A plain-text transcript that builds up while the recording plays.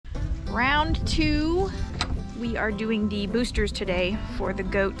Round 2. We are doing the boosters today for the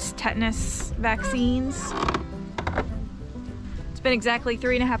goats' tetanus vaccines. It's been exactly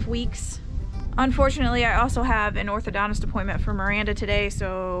 3.5 weeks. Unfortunately, I also have an orthodontist appointment for Miranda today,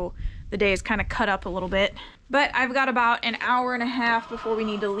 so the day is kind of cut up a little bit. But I've got about an hour and a half before we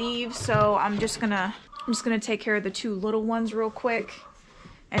need to leave, so I'm just gonna take care of the 2 little ones real quick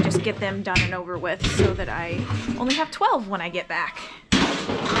and just get them done and over with so that I only have 12 when I get back.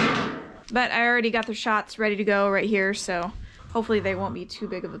 But I already got their shots ready to go right here, so hopefully they won't be too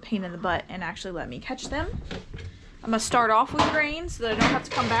big of a pain in the butt and actually let me catch them. I'm gonna start off with grain so that I don't have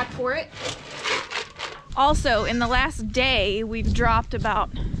to come back for it. Also, in the last day, we've dropped about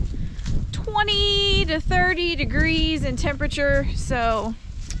 20 to 30 degrees in temperature, so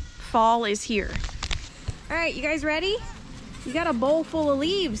fall is here. All right, you guys ready? We got a bowl full of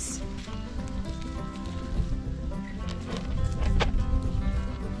leaves.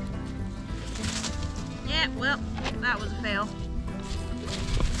 Yeah, well, that was a fail.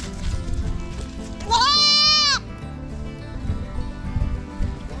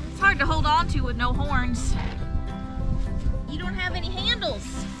 It's hard to hold on to with no horns. You don't have any handles.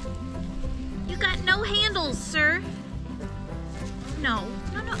 You got no handles, sir. No.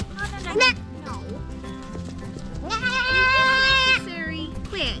 No. It's unnecessary.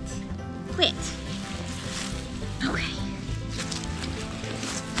 Quit. Okay.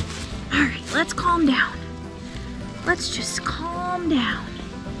 Alright, let's calm down. Let's just calm down.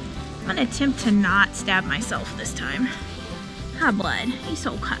 I'm gonna attempt to not stab myself this time. Ah, blood. He's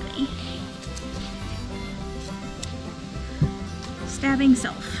so cutty. Stabbing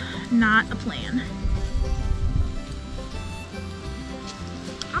self. Not a plan.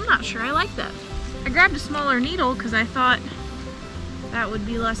 I'm not sure I like that. I grabbed a smaller needle because I thought that would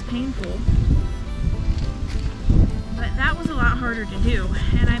be less painful. But that was a lot harder to do,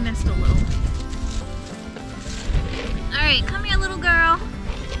 and I missed a little. Alright, come here, little girl.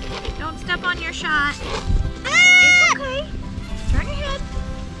 Don't step on your shot. It's okay. Turn your head.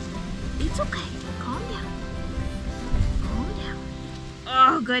 It's okay. Calm down. Calm down.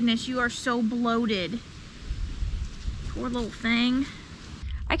 Oh goodness, you are so bloated. Poor little thing.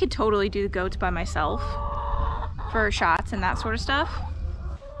 I could totally do the goats by myself for shots and that sort of stuff,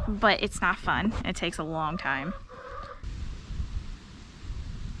 but it's not fun. It takes a long time.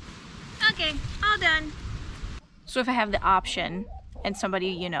 Okay, all done. So if I have the option and somebody,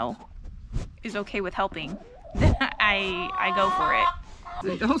 you know, is okay with helping, then I go for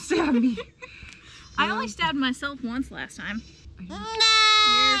it. Don't stab me. I only stabbed myself once last time.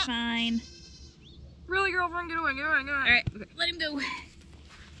 You're fine. Really, girlfriend? Get away. Alright, okay. Let him go.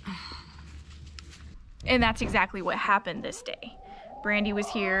 And that's exactly what happened this day. Brandy was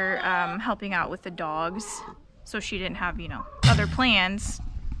here helping out with the dogs, so she didn't have, you know, other plans.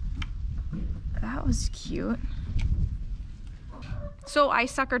 That was cute. So I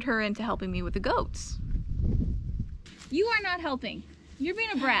suckered her into helping me with the goats. You are not helping. You're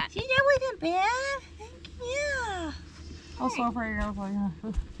being a brat. See, that wasn't bad. Thank you. Also afraid you're gonna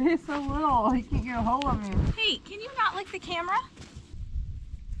play. He's so little, he can't get a hold of me. Hey, can you not lick the camera?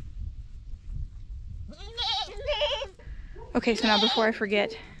 Okay, so now before I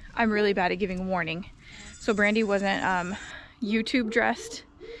forget, I'm really bad at giving a warning. So Brandy wasn't YouTube dressed,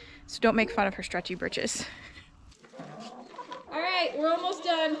 so don't make fun of her stretchy britches. All right, we're almost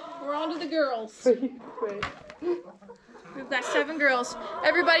done. We're on to the girls. We've got 7 girls.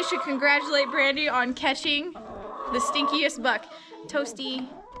 Everybody should congratulate Brandy on catching the stinkiest buck. Toasty.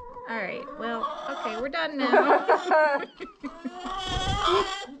 All right, well, okay, we're done now.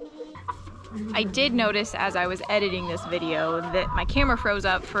 I did notice as I was editing this video that my camera froze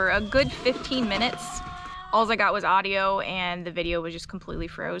up for a good 15 minutes. All I got was audio and the video was just completely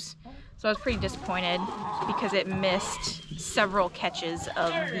froze. So I was pretty disappointed because it missed several catches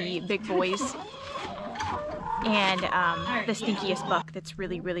of the big boys and the stinkiest buck that's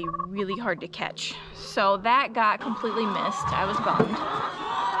really, really, really hard to catch. So that got completely missed. I was bummed.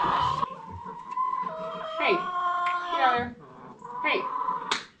 Hey, get out there. Hey.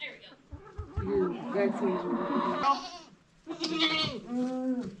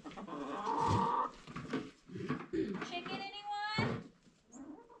 Chicken, anyone?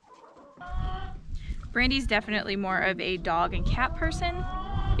 Brandy's definitely more of a dog and cat person,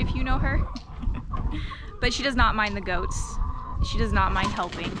 if you know her. But she does not mind the goats. She does not mind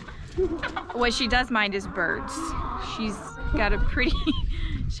helping. What she does mind is birds. She's got a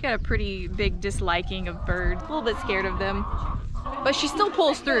pretty big disliking of birds. A little bit scared of them. But she still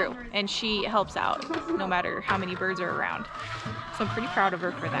pulls through and she helps out no matter how many birds are around. So I'm pretty proud of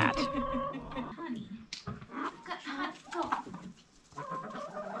her for that.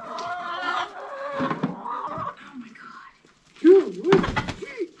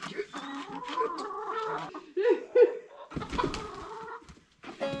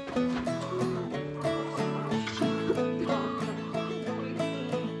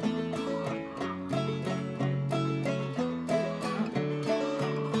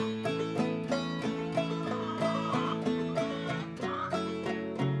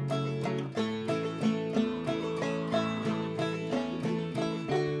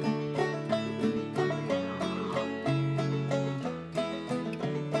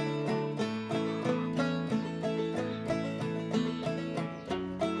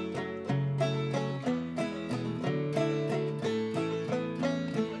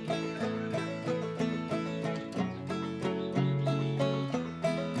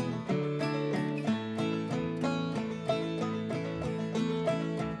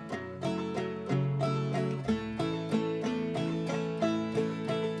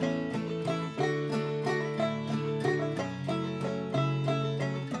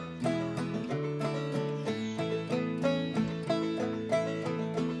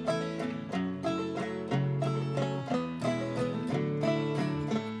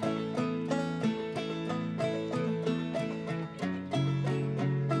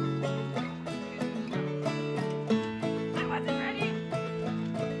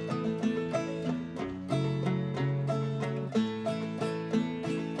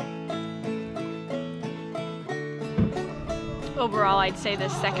 overall, I'd say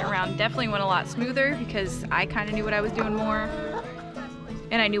this second round definitely went a lot smoother because I kind of knew what I was doing more.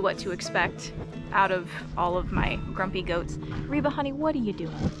 And I knew what to expect out of all of my grumpy goats. Reba, honey, what are you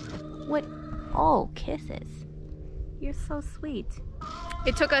doing? What? Oh, kisses. You're so sweet.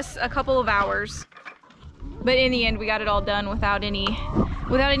 It took us a couple of hours, but in the end, we got it all done without any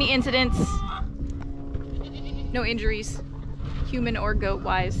incidents. No injuries, human or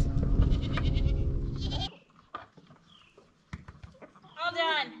goat-wise. All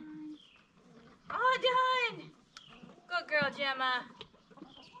done. All done. Good girl, Gemma.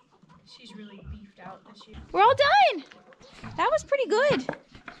 She's really beefed out this year. We're all done. That was pretty good.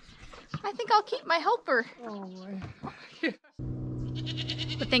 I think I'll keep my helper. Oh, boy.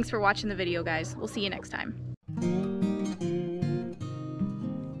 But thanks for watching the video, guys. We'll see you next time.